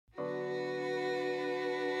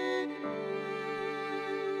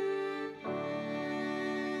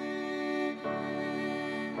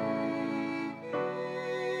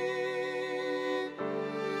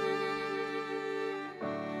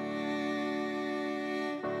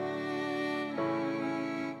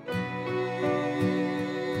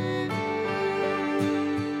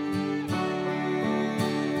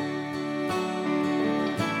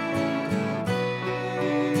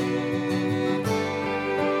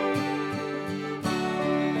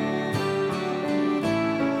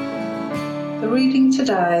The reading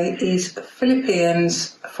today is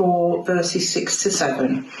Philippians 4 verses 6 to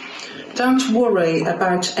 7. Don't worry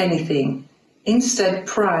about anything. Instead,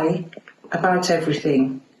 pray about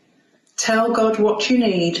everything. Tell God what you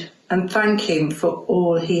need and thank Him for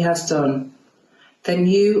all He has done. Then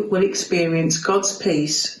you will experience God's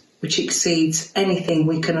peace, which exceeds anything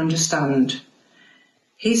we can understand.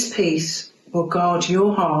 His peace will guard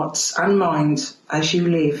your hearts and minds as you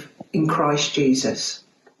live in Christ Jesus.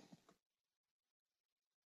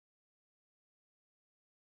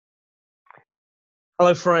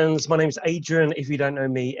 Hello friends, my name is Adrian, if you don't know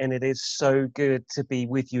me, and it is so good to be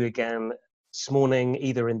with you again this morning,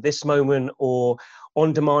 either in this moment or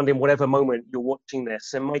on demand in whatever moment you're watching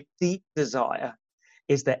this. And my deep desire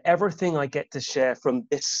is that everything I get to share from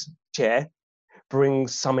this chair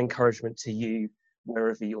brings some encouragement to you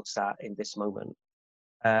wherever you're sat in this moment.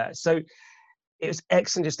 So it was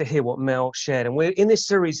excellent just to hear what Mel shared. And we're in this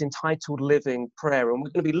series entitled Living Prayer, and we're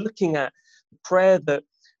going to be looking at prayer that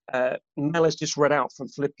Mel has just read out from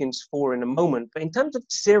Philippians 4 in a moment. But in terms of the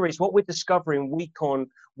series, what we're discovering week on,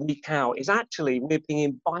 week out is actually we're being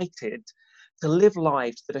invited to live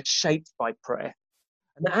lives that are shaped by prayer.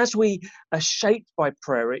 And as we are shaped by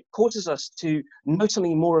prayer, it causes us to know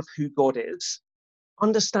something more of who God is,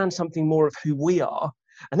 understand something more of who we are,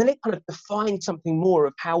 and then it kind of defines something more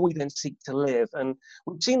of how we then seek to live. And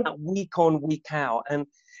we've seen that week on, week out. And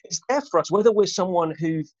it's there for us, whether we're someone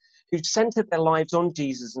who've centered their lives on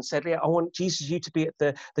Jesus and said, yeah, I want Jesus, you to be at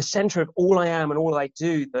the center of all I am and all I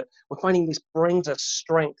do, that we're finding this brings us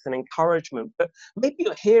strength and encouragement. But maybe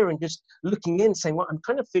you're here and just looking in saying, well, I'm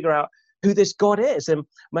trying to figure out who this God is. And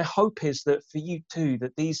my hope is that for you too,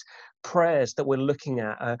 that these prayers that we're looking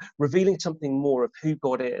at are revealing something more of who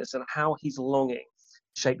God is and how He's longing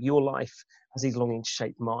to shape your life as He's longing to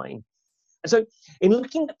shape mine. And so in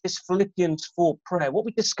looking at this Philippians 4 prayer, what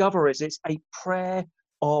we discover is it's a prayer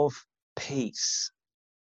of peace.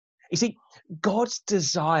 You see, God's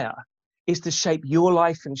desire is to shape your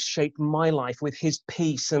life and shape my life with His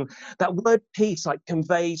peace. And that word peace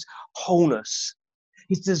conveys wholeness.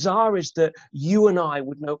 His desire is that you and I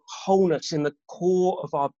would know wholeness in the core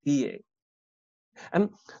of our being. And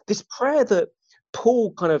this prayer that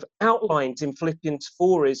Paul kind of outlines in Philippians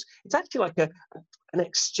 4 it's actually like an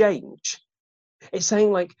exchange. It's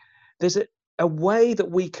saying there's a way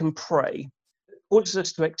that we can pray that causes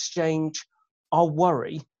us to exchange our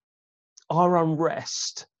worry, our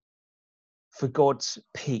unrest for God's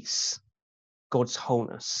peace, God's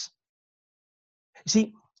wholeness. You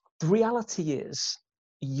see, the reality is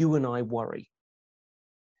you and I worry.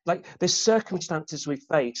 There's circumstances we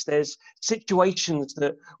face, there's situations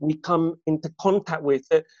that we come into contact with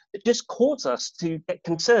that just cause us to get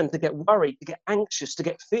concerned, to get worried, to get anxious, to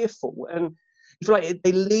get fearful. And if you like,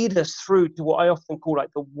 they lead us through to what I often call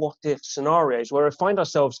the what if scenarios, where we find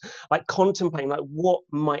ourselves contemplating what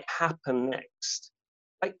might happen next.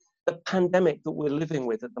 The pandemic that we're living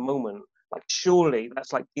with at the moment, surely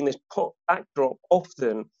that's in this backdrop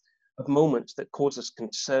often of moments that cause us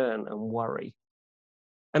concern and worry.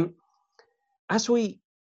 And as we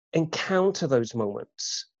encounter those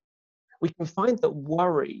moments, we can find that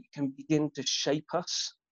worry can begin to shape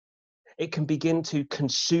us. It can begin to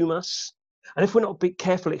consume us. And if we're not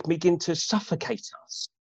careful, it can begin to suffocate us.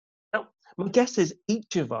 Now, my guess is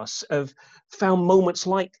each of us have found moments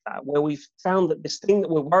like that, where we've found that this thing that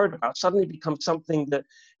we're worried about suddenly becomes something that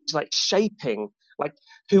is shaping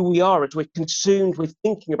who we are as we're consumed with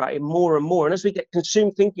thinking about it more and more. And as we get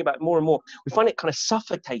consumed thinking about it more and more, we find it kind of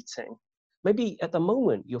suffocating. Maybe at the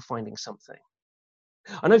moment you're finding something.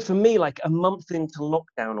 I know for me, a month into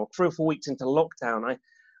lockdown or 3 or 4 weeks into lockdown,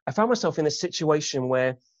 I found myself in a situation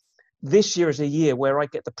where this year is a year where I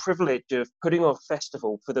get the privilege of putting on a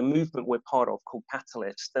festival for the movement we're part of called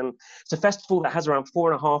Catalyst. And it's a festival that has around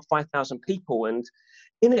 4,500, 5,000 people. And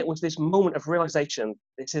in it was this moment of realization,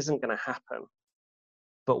 this isn't going to happen.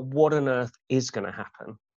 But what on earth is going to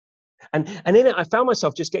happen? And in it, I found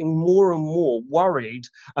myself just getting more and more worried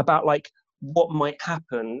about what might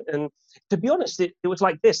happen. And to be honest, it was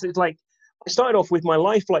like this. It's I started off with my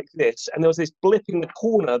life like this, and there was this blip in the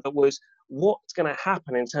corner that was what's going to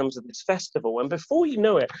happen in terms of this festival. And before you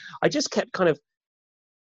know it, I just kept kind of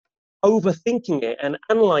overthinking it and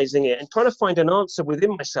analyzing it and trying to find an answer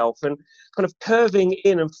within myself and kind of curving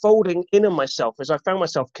in and folding in on myself as I found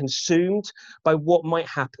myself consumed by what might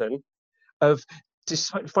happen, of just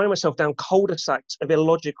finding myself down cul-de-sacs of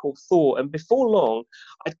illogical thought. And before long,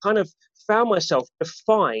 I kind of found myself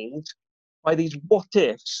defined by these what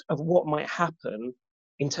ifs of what might happen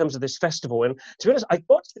in terms of this festival. And to be honest, I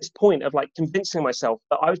got to this point of like convincing myself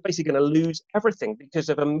that I was basically going to lose everything because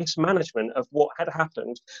of a mismanagement of what had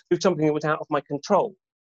happened through something that was out of my control.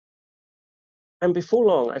 And before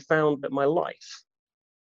long, I found that my life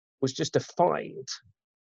was just defined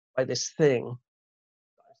by this thing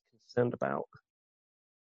that I was concerned about.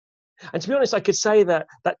 And to be honest, I could say that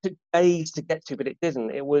took days to get to, but it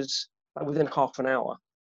didn't. It was like within half an hour.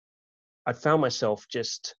 I found myself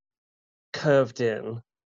just curved in,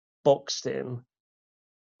 boxed in,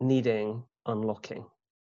 needing unlocking.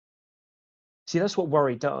 See, that's what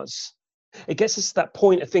worry does. It gets us to that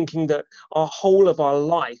point of thinking that our whole of our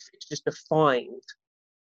life is just defined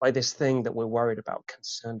by this thing that we're worried about,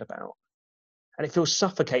 concerned about. And it feels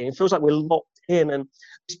suffocating. It feels like we're locked in. And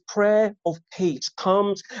this prayer of peace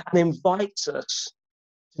comes and invites us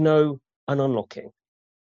to know an unlocking.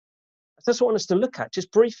 That's what I want us to look at,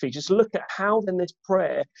 just briefly, just look at how then this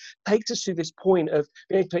prayer takes us to this point of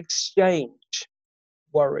being able to exchange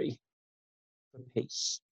worry for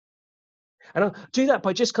peace. And I'll do that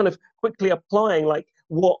by just kind of quickly applying like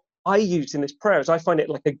what I use in this prayer, as I find it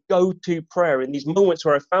like a go-to prayer in these moments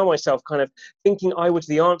where I found myself kind of thinking I was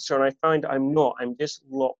the answer and I find I'm not. I'm just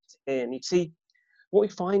locked in. You see, what we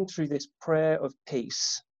find through this prayer of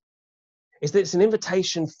peace is that it's an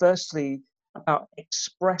invitation, firstly, about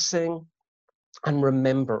expressing and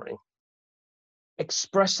remembering.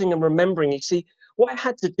 Expressing and remembering. You see, what I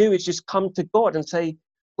had to do is just come to God and say,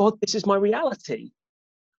 God, this is my reality.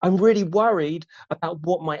 I'm really worried about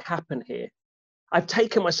what might happen here. I've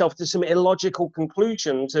taken myself to some illogical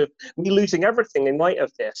conclusions of me losing everything in light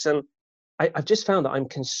of this. And I've just found that I'm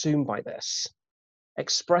consumed by this,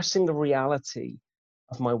 expressing the reality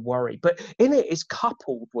of my worry. But in it is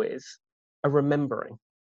coupled with a remembering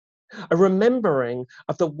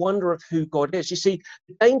of the wonder of who God is. You see,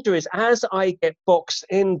 the danger is as I get boxed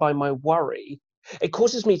in by my worry, it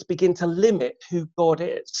causes me to begin to limit who God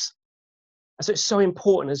is. And so it's so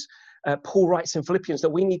important, as Paul writes in Philippians, that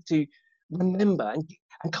we need to remember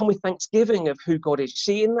and come with thanksgiving of who God is. You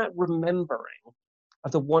see, in that remembering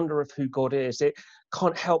of the wonder of who God is, it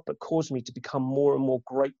can't help but cause me to become more and more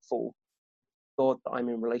grateful for God that I'm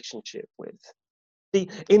in relationship with. See,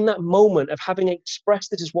 in that moment of having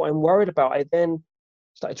expressed this is what I'm worried about, I then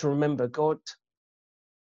started to remember, God,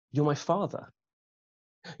 you're my Father.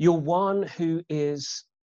 You're one who is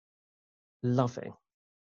loving.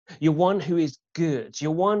 You're one who is good.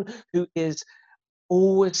 You're one who is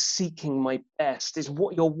always seeking my best.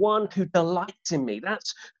 You're one who delights in me.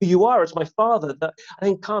 That's who you are as my Father. That I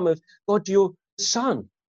think come of God, your Son.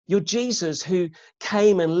 You're Jesus who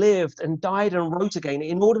came and lived and died and rose again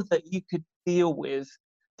in order that you could deal with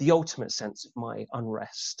the ultimate sense of my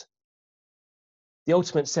unrest. The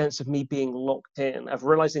ultimate sense of me being locked in, of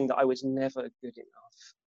realizing that I was never good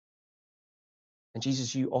enough. And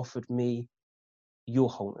Jesus, you offered me your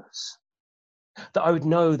wholeness. That I would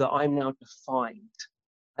know that I'm now defined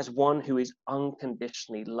as one who is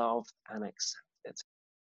unconditionally loved and accepted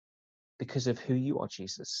because of who you are,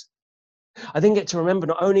 Jesus. I then get to remember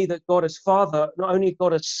not only that God as Father, not only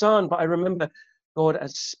God as Son, but I remember God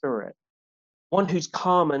as Spirit, one who's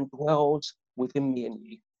come and dwells within me and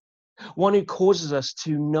you, one who causes us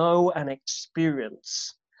to know and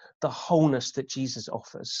experience the wholeness that Jesus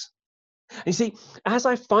offers. And you see, as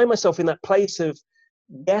I find myself in that place of,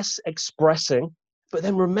 yes, expressing, but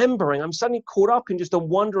then remembering, I'm suddenly caught up in just the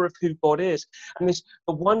wonder of who God is, and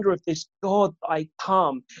the wonder of this God that I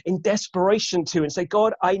come in desperation to and say,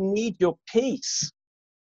 God, I need your peace.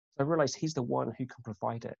 I realize he's the one who can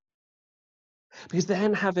provide it. Because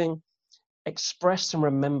then, having expressed and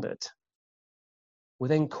remembered, we're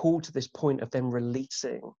then called to this point of then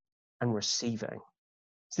releasing and receiving.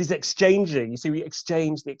 So these exchanging, you see, we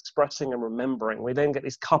exchange the expressing and remembering. We then get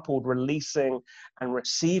this coupled releasing and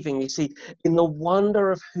receiving. You see, in the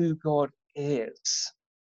wonder of who God is,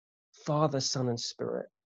 Father, Son, and Spirit,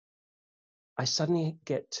 I suddenly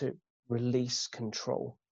get to release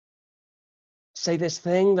control. Say, this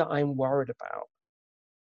thing that I'm worried about,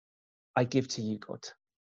 I give to you, God.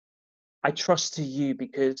 I trust to you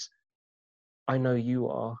because I know you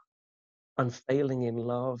are unfailing in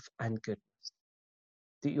love and goodness,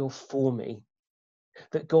 that you're for me,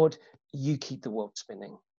 that God, you keep the world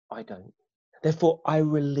spinning. I don't. Therefore, I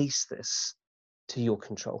release this to your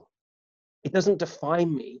control. It doesn't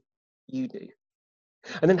define me, you do.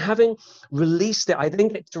 And then having released it, I then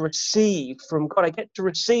get to receive from God. I get to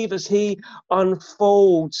receive as he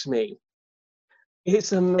unfolds me.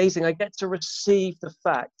 It's amazing. I get to receive the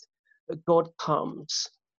fact that God comes,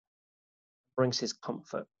 brings his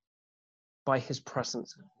comfort by his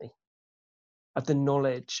presence with me, of the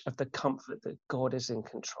knowledge of the comfort that God is in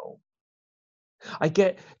control. I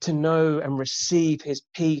get to know and receive his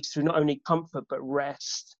peace through not only comfort, but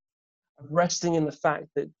rest. Resting in the fact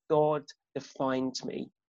that God defines me,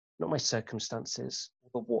 not my circumstances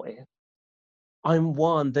or what if. I'm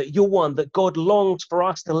one, that you're one, that God longs for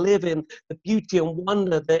us to live in the beauty and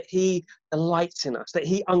wonder that he delights in us, that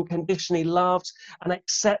he unconditionally loves and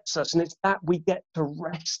accepts us. And it's that we get to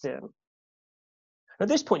rest in. At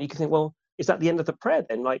this point, you can think, well, is that the end of the prayer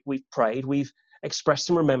then? Like, we've prayed, we've expressed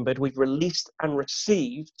and remembered, we've released and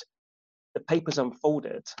received, the paper's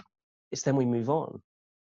unfolded. It's then we move on.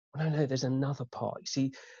 No, there's another part. You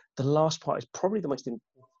see, the last part is probably the most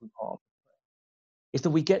important part, is that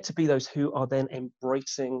we get to be those who are then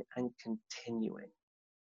embracing and continuing.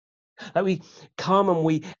 That we come and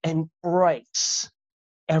we embrace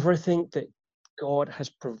everything that God has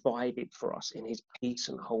provided for us in his peace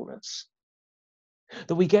and wholeness.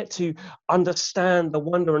 That we get to understand the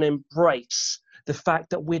wonder and embrace the fact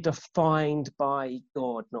that we're defined by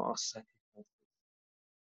God, not our circumstances.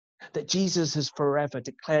 That Jesus has forever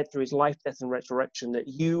declared through his life, death, and resurrection that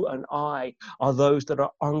you and I are those that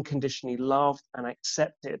are unconditionally loved and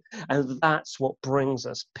accepted. And that's what brings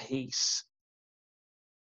us peace.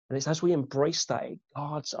 And it's as we embrace that, it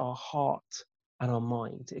guards our heart and our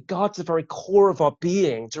mind. It guards the very core of our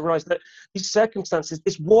being to realize that these circumstances,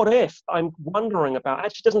 this what if I'm wondering about,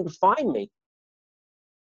 actually doesn't define me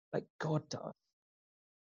like God does.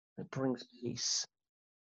 It brings peace.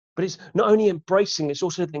 But it's not only embracing, it's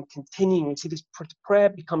also then continuing. You see, this prayer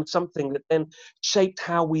becomes something that then shaped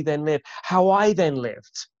how we then live, how I then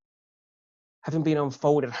lived, having been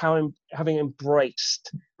unfolded, having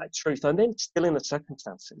embraced that truth, and then still in the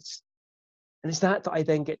circumstances. And it's that I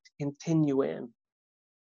then get to continue in,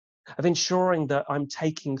 of ensuring that I'm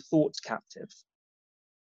taking thoughts captive,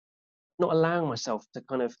 not allowing myself to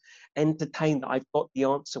kind of entertain that I've got the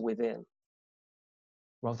answer within,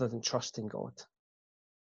 rather than trusting God.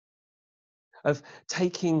 Of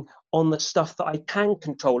taking on the stuff that I can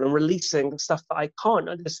control and releasing the stuff that I can't,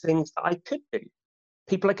 and there's things that I could do,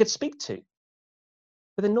 people I could speak to,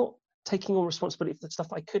 but they're not taking on responsibility for the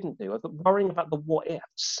stuff I couldn't do, of worrying about the what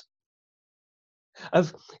ifs,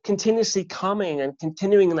 of continuously coming and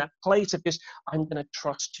continuing in that place of just, I'm going to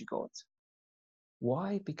trust you, God.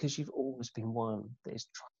 Why? Because you've always been one that is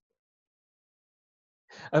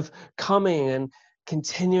trustworthy. Of coming and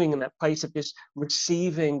continuing in that place of just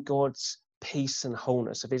receiving God's peace and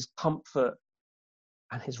wholeness, of his comfort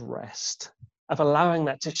and his rest, of allowing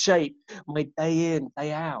that to shape my day in,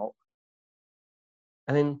 day out.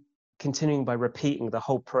 And then continuing by repeating the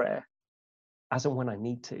whole prayer as and when I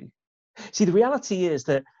need to. See, the reality is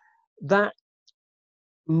that that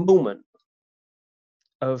moment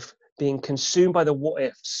of being consumed by the what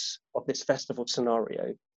ifs of this festival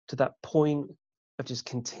scenario to that point of just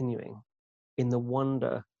continuing in the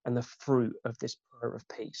wonder and the fruit of this prayer of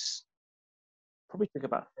peace probably took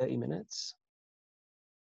about 30 minutes.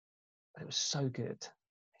 But it was so good.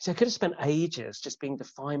 See, I could have spent ages just being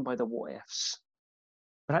defined by the what ifs.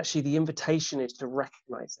 But actually, the invitation is to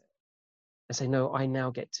recognize it and say, no, I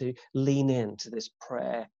now get to lean into this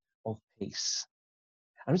prayer of peace.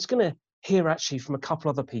 I'm just going to hear actually from a couple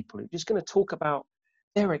other people who are just going to talk about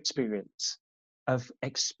their experience of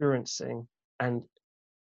experiencing and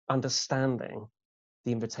understanding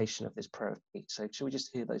the invitation of this prayer of peace. So shall we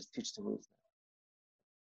just hear those two stories?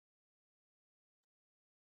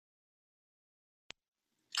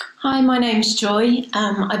 Hi, my name's Joy.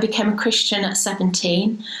 I became a Christian at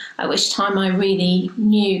 17, at which time I really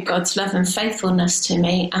knew God's love and faithfulness to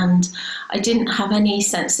me, and I didn't have any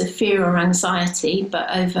sense of fear or anxiety,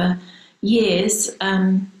 but over years,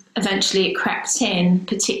 eventually it crept in,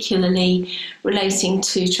 particularly relating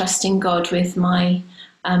to trusting God with my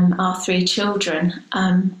our 3 children,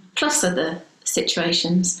 plus other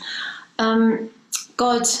situations.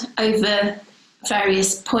 God, over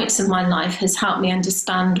various points of my life, has helped me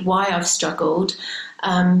understand why I've struggled.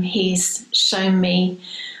 He's shown me,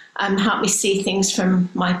 helped me see things from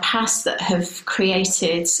my past that have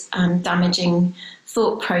created damaging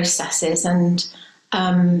thought processes, and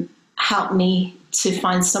helped me to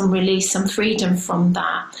find some release, some freedom from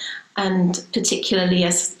that. And particularly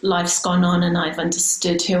as life's gone on and I've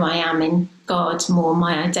understood who I am in God more,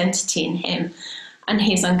 my identity in him and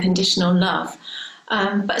his unconditional love.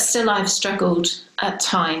 But still I've struggled at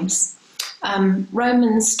times.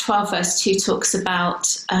 Romans 12 verse 2 talks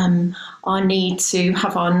about our need to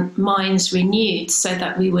have our minds renewed so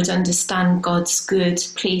that we would understand God's good,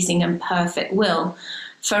 pleasing and perfect will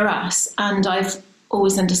for us. And I've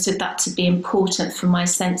always understood that to be important for my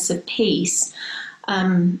sense of peace.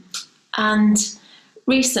 And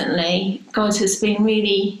recently, God has been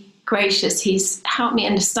really gracious. He's helped me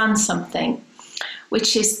understand something.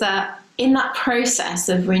 which is that in that process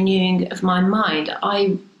of renewing of my mind,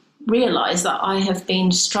 I realise that I have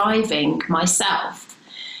been striving myself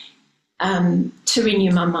to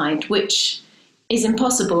renew my mind, which is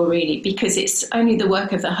impossible really, because it's only the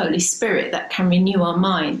work of the Holy Spirit that can renew our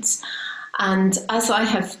minds. And as I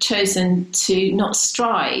have chosen to not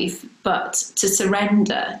strive, but to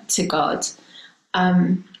surrender to God,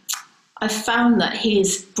 I've found that He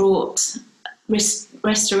has brought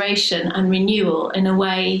restoration and renewal in a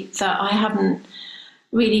way that I haven't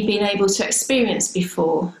really been able to experience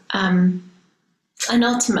before. And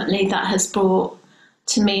ultimately that has brought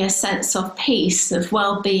to me a sense of peace, of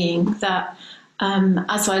well-being, that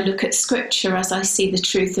as I look at Scripture, as I see the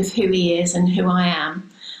truth of who He is and who I am,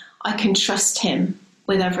 I can trust Him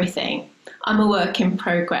with everything. I'm a work in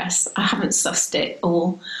progress. I haven't sussed it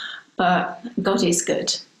all, but God is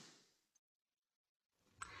good.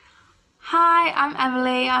 Hi, I'm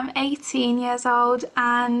Emily. I'm 18 years old,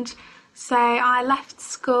 and so I left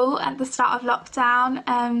school at the start of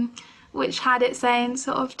lockdown, which had its own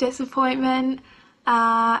sort of disappointment,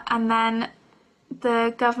 and then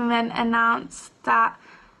the government announced that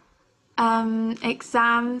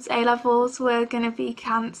exams, A-levels, were going to be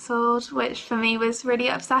cancelled, which for me was really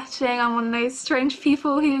upsetting. I'm one of those strange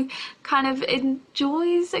people who kind of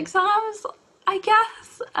enjoys exams, I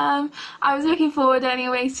guess. I was looking forward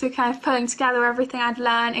anyway to kind of pulling together everything I'd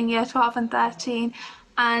learned in year 12 and 13,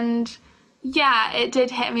 and yeah, it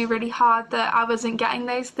did hit me really hard that I wasn't getting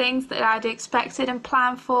those things that I'd expected and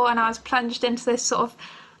planned for, and I was plunged into this sort of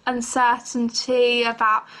uncertainty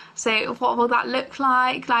about, so what will that look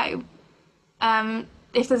like,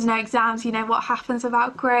 if there's no exams, you know, what happens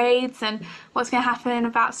about grades, and what's going to happen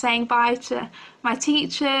about saying bye to my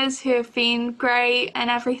teachers who have been great and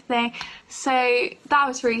everything. So that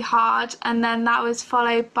was really hard, and then that was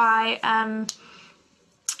followed by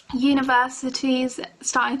universities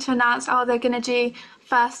starting to announce, oh, they're going to do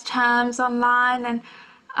first terms online. And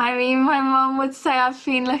I mean, my mum would say I've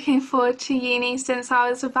been looking forward to uni since I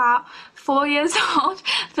was about 4 years old,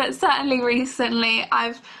 but certainly recently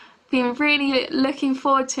I've been really looking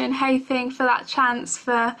forward to and hoping for that chance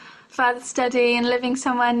for further study and living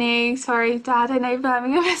somewhere new. Sorry, Dad, I know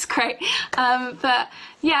Birmingham is great. But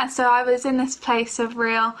yeah, so I was in this place of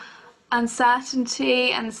real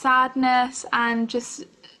uncertainty and sadness, and just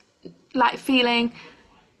like feeling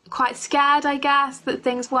quite scared, I guess, that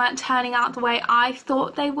things weren't turning out the way I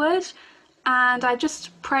thought they would. And I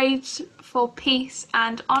just prayed for peace,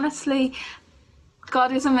 and honestly,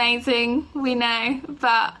 God is amazing, we know,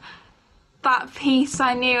 but that peace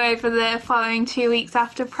I knew over the following 2 weeks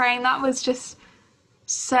after praying, that was just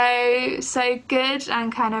so good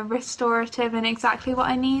and kind of restorative and exactly what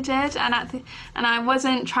I needed. And I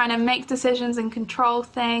wasn't trying to make decisions and control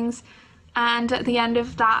things. And at the end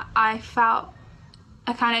of that, I felt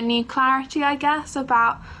a kind of new clarity, I guess,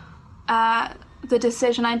 about the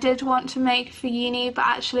decision I did want to make for uni, but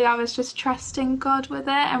actually I was just trusting God with it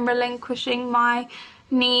and relinquishing my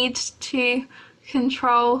need to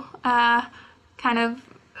control kind of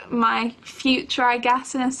my future, I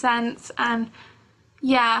guess, in a sense. And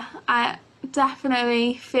yeah, I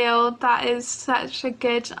definitely feel that is such a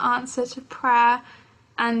good answer to prayer,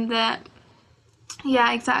 and that,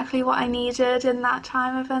 yeah, exactly what I needed in that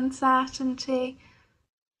time of uncertainty.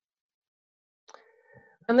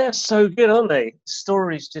 And they're so good, aren't they?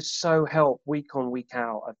 Stories just so help week on, week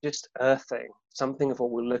out of just earthing something of what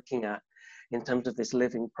we're looking at in terms of this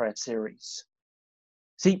Living Prayer series.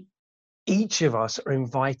 See, each of us are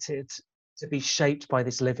invited to be shaped by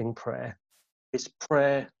this living prayer, this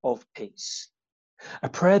prayer of peace, a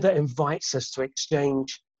prayer that invites us to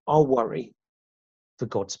exchange our worry for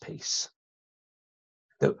God's peace.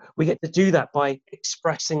 That we get to do that by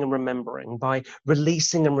expressing and remembering, by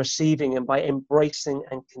releasing and receiving, and by embracing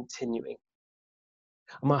and continuing.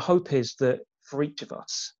 And my hope is that for each of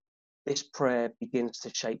us, this prayer begins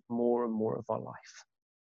to shape more and more of our life.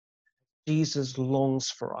 Jesus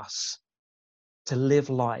longs for us to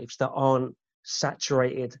live lives that aren't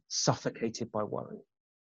saturated, suffocated by worry,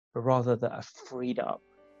 but rather that are freed up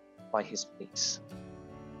by his peace.